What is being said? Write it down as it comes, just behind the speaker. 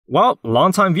Well,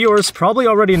 longtime viewers probably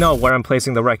already know where I'm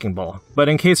placing the Wrecking Ball, but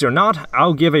in case you're not,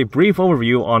 I'll give a brief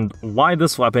overview on why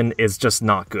this weapon is just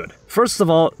not good. First of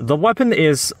all, the weapon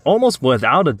is almost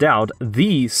without a doubt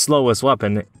the slowest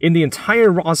weapon in the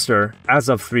entire roster as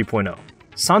of 3.0.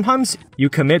 Sometimes you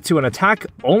commit to an attack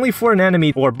only for an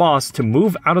enemy or boss to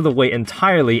move out of the way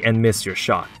entirely and miss your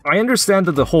shot. I understand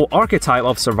that the whole archetype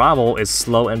of survival is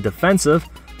slow and defensive,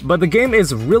 but the game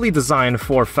is really designed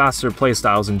for faster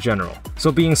playstyles in general,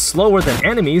 so being slower than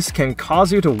enemies can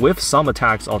cause you to whiff some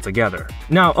attacks altogether.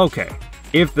 Now, okay,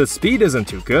 if the speed isn't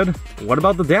too good, what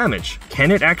about the damage? Can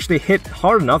it actually hit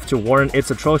hard enough to warrant its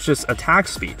atrocious attack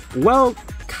speed? Well,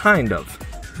 kind of.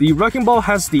 The Wrecking Ball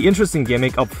has the interesting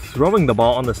gimmick of throwing the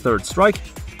ball on the third strike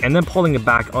and then pulling it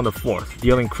back on the fourth,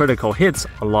 dealing critical hits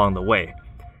along the way.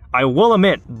 I will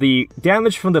admit, the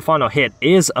damage from the final hit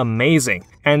is amazing,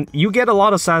 and you get a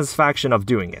lot of satisfaction of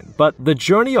doing it, but the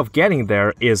journey of getting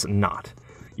there is not.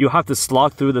 You have to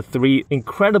slog through the 3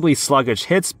 incredibly sluggish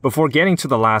hits before getting to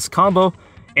the last combo,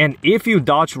 and if you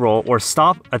dodge roll or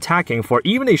stop attacking for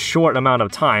even a short amount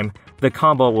of time, the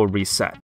combo will reset.